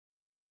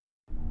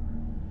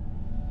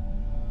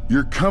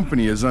Your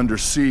company is under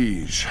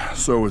siege,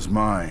 so is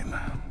mine.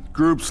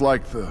 Groups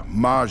like the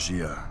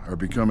Magia are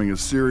becoming a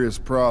serious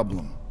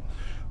problem.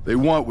 They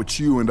want what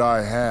you and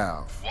I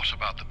have. What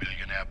about the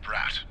millionaire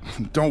brat?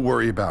 Don't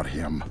worry about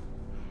him.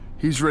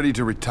 He's ready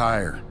to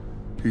retire.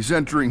 He's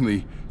entering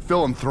the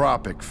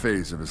philanthropic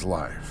phase of his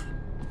life.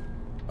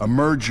 A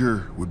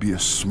merger would be a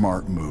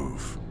smart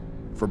move.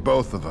 For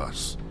both of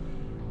us,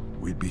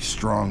 we'd be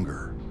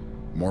stronger,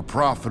 more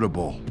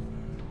profitable,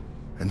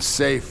 and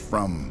safe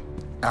from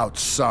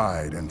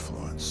outside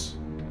influence.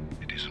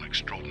 It is an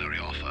extraordinary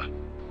offer.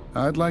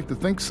 I'd like to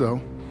think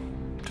so.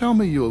 Tell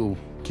me you'll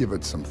give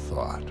it some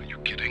thought. Are you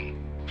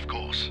kidding? Of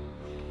course.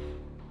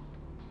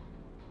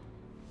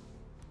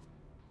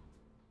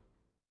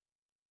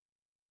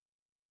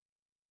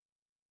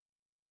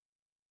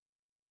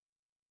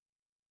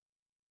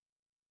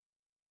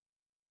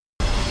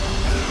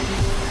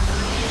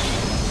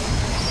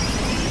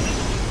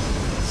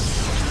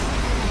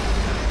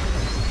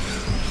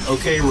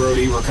 Okay,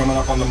 Rhodey, we're coming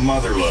up on the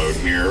mother load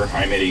here.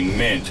 I made a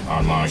mint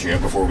on Magia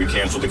before we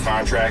canceled the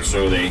contract,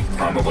 so they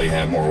probably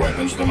have more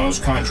weapons than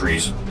most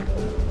countries.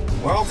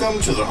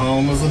 Welcome to the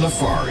home of the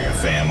Nefaria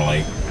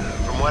family.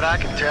 From what I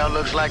can tell,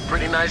 looks like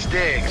pretty nice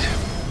digs.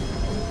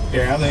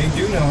 Yeah, they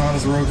do know how to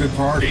throw a good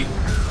party.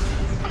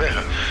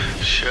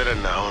 Should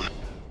have known.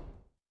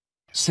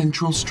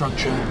 Central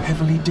structure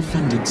heavily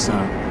defended,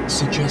 sir.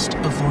 Suggest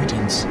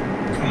avoidance.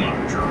 Come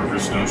on,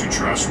 Jarvis, don't you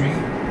trust me?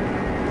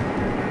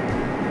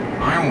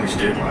 I always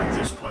did like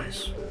this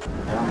place.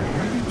 Or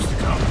maybe it was the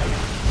company.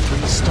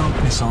 3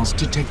 Stark missiles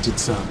detected,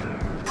 sir.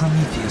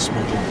 Prometheus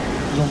model.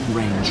 Long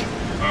range.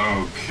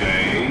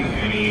 Okay,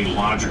 any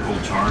logical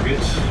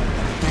targets?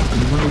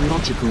 There are no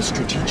logical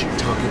strategic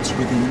targets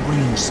within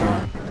range,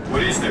 sir.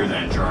 What is there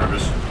then,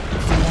 Jarvis?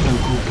 4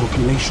 local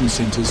population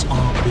centers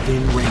are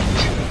within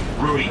range.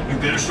 Rhodey, you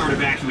better start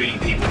evacuating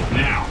people.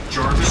 Now,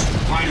 Jarvis,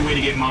 find a way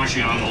to get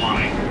Magia on the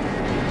line.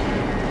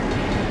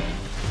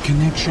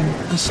 Connection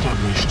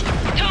established.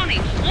 Tony,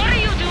 what are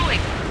you doing?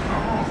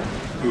 Oh,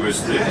 who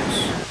is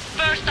this?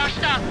 First our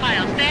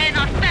stockpiles, then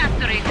our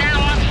factories, now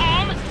our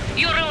home?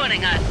 You're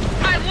ruining us.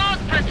 I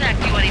won't protect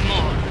you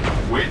anymore.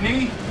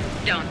 Whitney?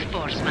 Don't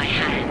force my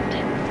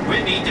hand.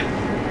 Whitney,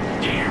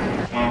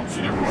 damn. Well,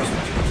 she never was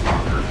much of a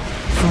talker.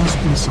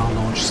 First missile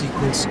launch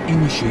sequence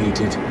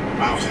initiated.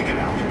 I'll take it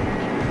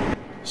out.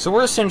 So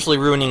we're essentially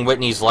ruining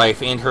Whitney's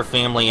life and her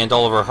family and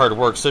all of her hard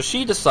work, so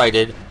she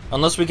decided,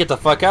 unless we get the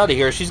fuck out of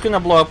here, she's gonna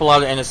blow up a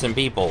lot of innocent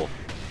people.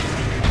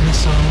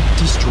 Missile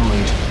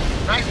destroyed.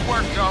 Nice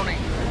work, Tony.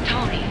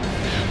 Tony,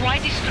 why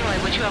destroy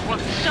what you have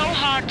worked so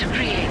hard to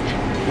create?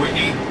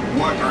 Whitney,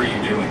 what are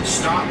you doing?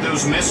 Stop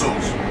those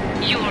missiles!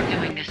 You're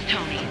doing this,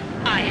 Tony.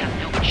 I have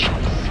no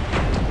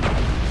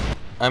choice.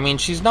 I mean,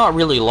 she's not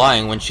really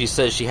lying when she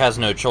says she has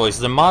no choice.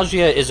 The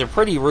Magia is a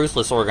pretty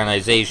ruthless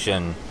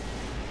organization.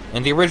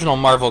 In the original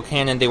Marvel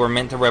canon, they were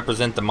meant to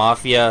represent the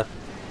Mafia,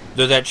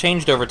 though that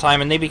changed over time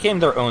and they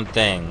became their own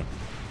thing.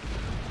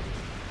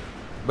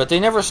 But they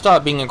never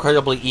stopped being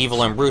incredibly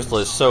evil and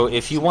ruthless, so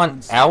if you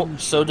want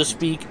out, so to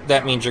speak,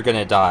 that means you're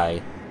gonna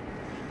die.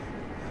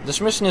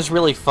 This mission is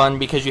really fun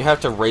because you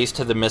have to race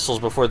to the missiles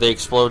before they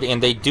explode, and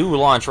they do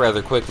launch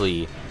rather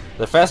quickly.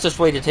 The fastest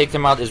way to take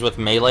them out is with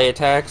melee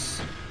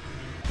attacks.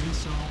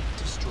 Missile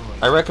destroyed.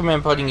 I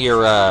recommend putting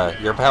your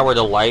power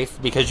to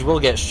life, because you will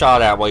get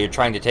shot at while you're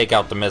trying to take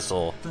out the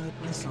missile. Third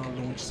missile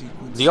launch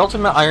sequence. The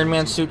Ultimate Iron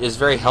Man suit is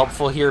very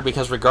helpful here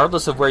because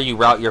regardless of where you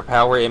route your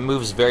power, it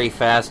moves very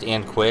fast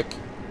and quick,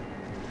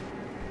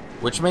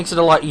 which makes it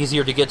a lot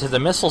easier to get to the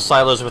missile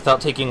silos without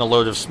taking a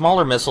load of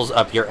smaller missiles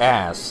up your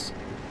ass.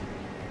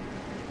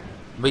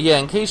 But yeah,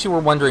 in case you were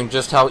wondering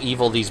just how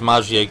evil these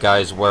Magia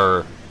guys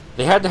were,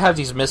 they had to have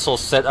these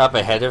missiles set up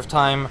ahead of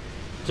time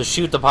to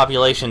shoot the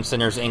population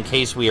centers in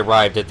case we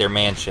arrived at their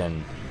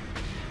mansion.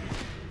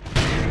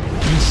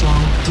 Missile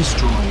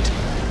destroyed.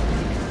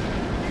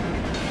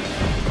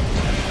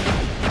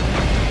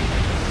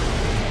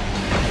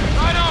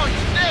 Right on, you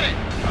did it!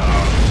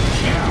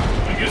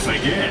 Yeah, I guess I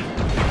did.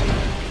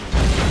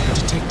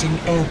 Detecting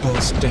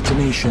airburst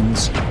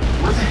detonations.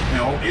 Where the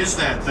hell is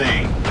that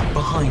thing?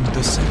 Behind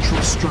the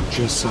central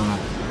structure, sir.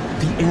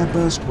 The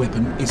airburst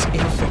weapon is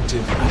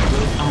ineffective at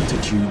low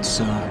altitude,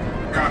 sir.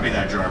 Copy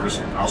that, Jarvis.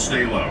 I'll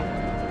stay low.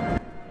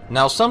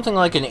 Now, something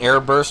like an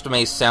airburst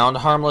may sound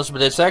harmless,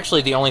 but it's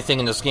actually the only thing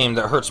in this game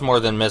that hurts more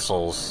than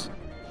missiles.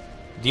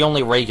 The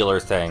only regular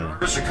thing.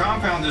 Jarvis, a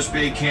compound this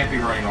big can't be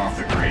running off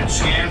the grid.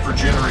 Scan for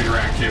generator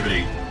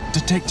activity.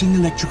 Detecting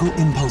electrical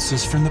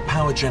impulses from the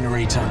power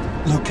generator,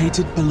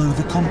 located below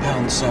the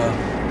compound, sir.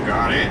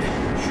 Got it.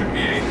 Should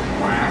be a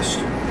blast.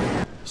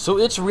 So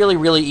it's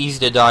really easy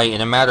to die in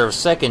a matter of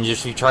seconds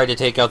if you try to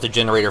take out the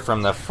generator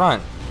from the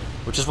front,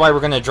 which is why we're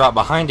going to drop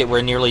behind it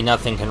where nearly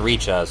nothing can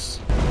reach us.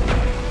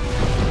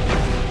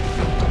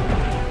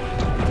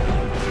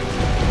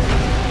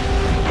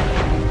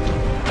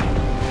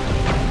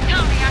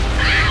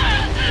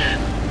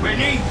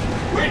 Whitney!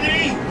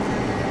 Whitney!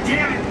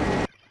 Damn it!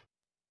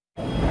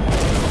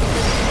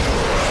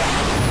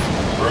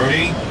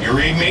 Brody, you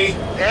read me?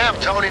 Damn,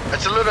 Tony,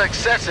 that's a little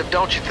excessive,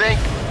 don't you think?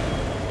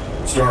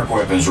 Stark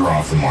weapons are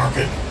off the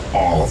market.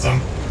 All of them.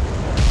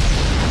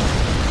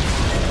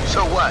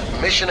 So what?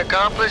 Mission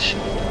accomplished?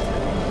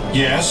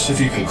 Yes,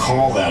 if you can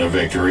call that a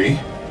victory.